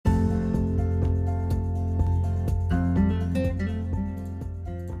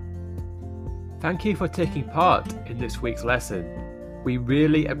Thank you for taking part in this week's lesson. We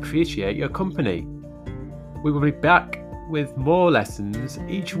really appreciate your company. We will be back with more lessons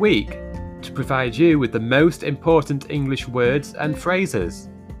each week to provide you with the most important English words and phrases.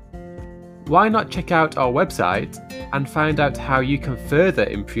 Why not check out our website and find out how you can further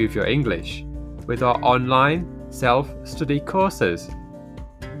improve your English with our online self-study courses.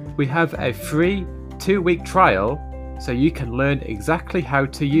 We have a free 2-week trial so you can learn exactly how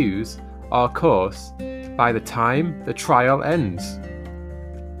to use our course by the time the trial ends.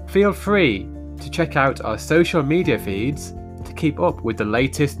 Feel free to check out our social media feeds to keep up with the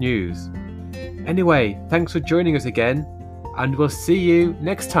latest news. Anyway, thanks for joining us again, and we'll see you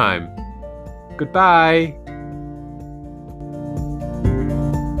next time. Goodbye!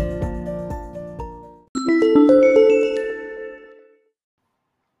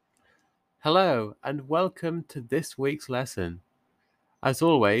 Hello, and welcome to this week's lesson. As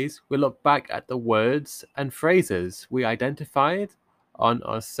always, we look back at the words and phrases we identified on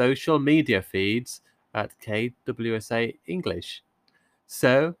our social media feeds at KWSA English.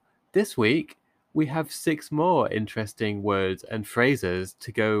 So, this week, we have 6 more interesting words and phrases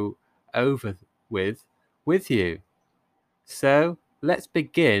to go over with you. So, let's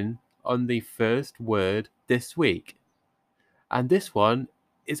begin on the first word this week. And this one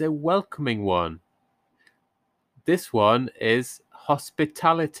is a welcoming one. This one is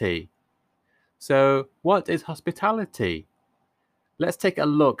hospitality. So, what is hospitality? Let's take a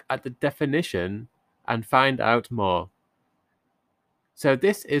look at the definition and find out more. So,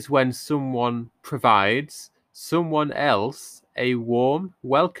 this is when someone provides someone else a warm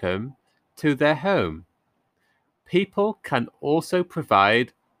welcome to their home. People can also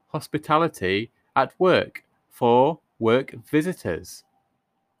provide hospitality at work for work visitors.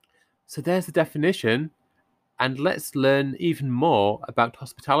 So, there's the definition. And let's learn even more about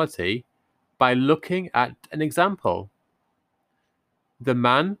hospitality by looking at an example. The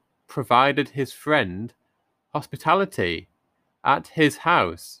man provided his friend hospitality at his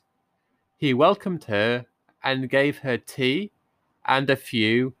house. He welcomed her and gave her tea and a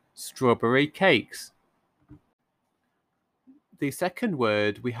few strawberry cakes. The second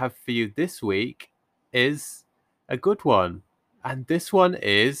word we have for you this week is a good one, and this one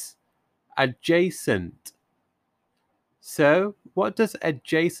is adjacent. So, what does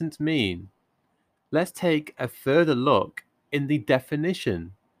adjacent mean? Let's take a further look in the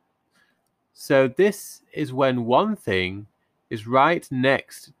definition. So, this is when one thing is right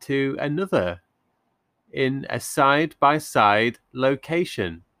next to another in a side-by-side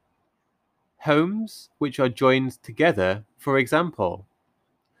location. Homes which are joined together, for example.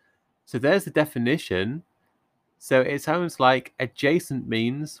 So, there's the definition. So, it sounds like adjacent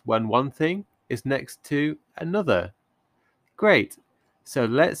means when one thing is next to another. Great, so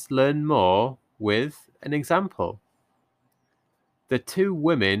let's learn more with an example. The 2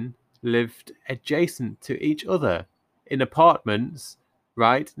 women lived adjacent to each other in apartments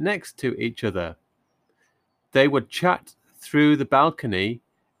right next to each other. They would chat through the balcony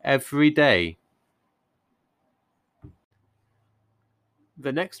every day.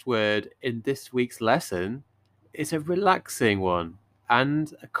 The next word in this week's lesson is a relaxing one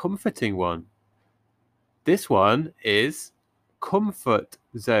and a comforting one. This one is comfort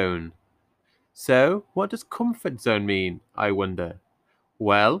zone. So, what does comfort zone mean, I wonder?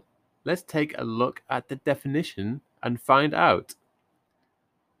 Well, let's take a look at the definition and find out.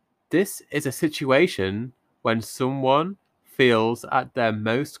 This is a situation when someone feels at their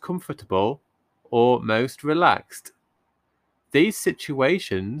most comfortable or most relaxed. These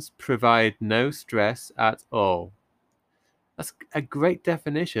situations provide no stress at all. That's a great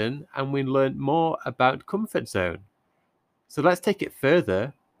definition, and we learned more about comfort zone. So let's take it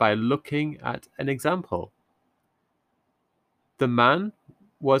further by looking at an example. The man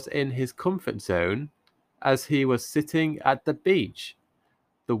was in his comfort zone as he was sitting at the beach.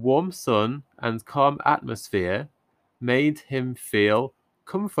 The warm sun and calm atmosphere made him feel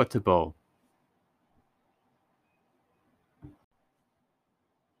comfortable.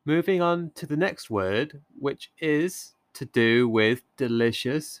 Moving on to the next word, which is to do with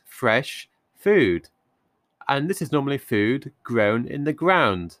delicious, fresh food. And this is normally food grown in the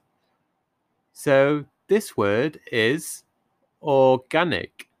ground. So this word is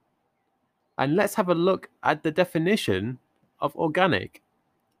organic. And let's have a look at the definition of organic.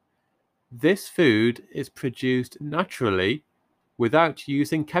 This food is produced naturally without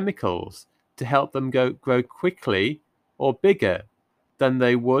using chemicals to help them grow quickly or bigger than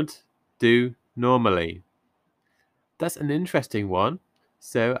they would do normally. That's an interesting one.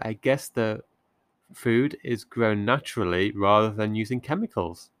 So I guess the food is grown naturally rather than using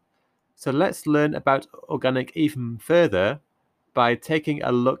chemicals. So let's learn about organic even further by taking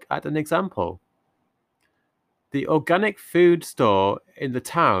a look at an example. The organic food store in the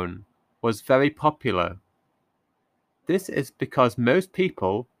town was very popular. This is because most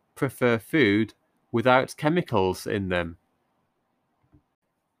people prefer food without chemicals in them.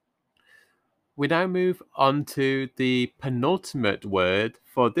 We now move on to the penultimate word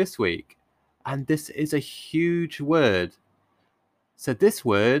for this week, and this is a huge word. So this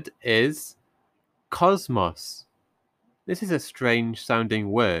word is cosmos. This is a strange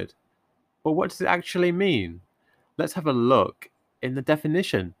sounding word, but what does it actually mean? Let's have a look in the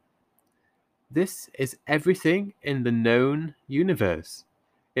definition. This is everything in the known universe.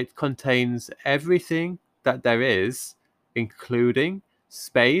 It contains everything that there is, including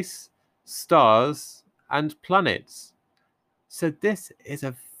space, stars, and planets. So this is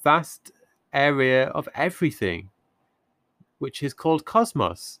a vast area of everything, which is called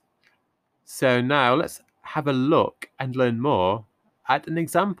cosmos. So now let's have a look and learn more at an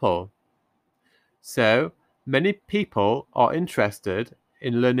example. So many people are interested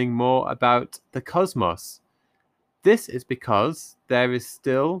in learning more about the cosmos. This is because there is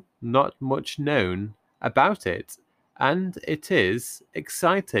still not much known about it, and it is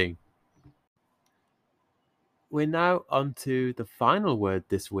exciting. We're now on to the final word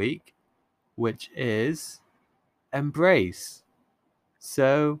this week, which is embrace.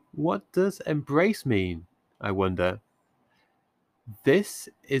 So what does embrace mean, I wonder? This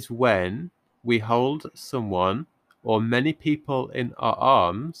is when we hold someone or many people in our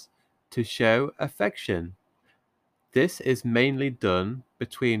arms to show affection. This is mainly done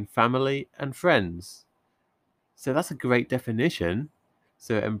between family and friends. So that's a great definition.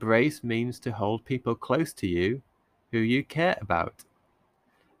 So embrace means to hold people close to you who you care about.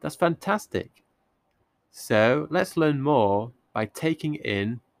 That's fantastic. So let's learn more by taking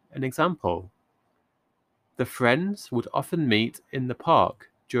in an example. The friends would often meet in the park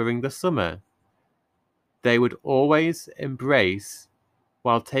during the summer. They would always embrace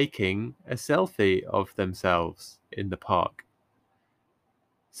while taking a selfie of themselves in the park.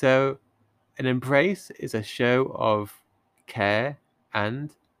 So an embrace is a show of care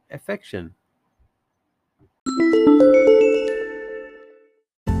and affection.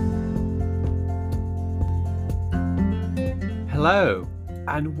 Hello,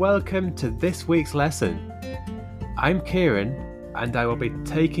 and welcome to this week's lesson. I'm Kieran, and I will be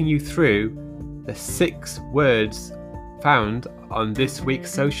taking you through the 6 words found on this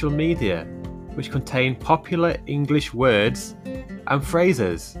week's social media, which contain popular English words and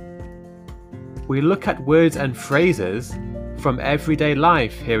phrases. We look at words and phrases from everyday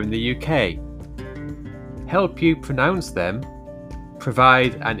life here in the UK, help you pronounce them,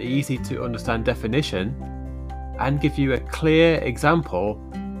 provide an easy to understand definition, and give you a clear example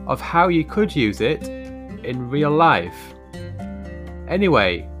of how you could use it in real life.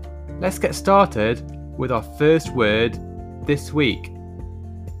 Anyway, let's get started with our first word this week.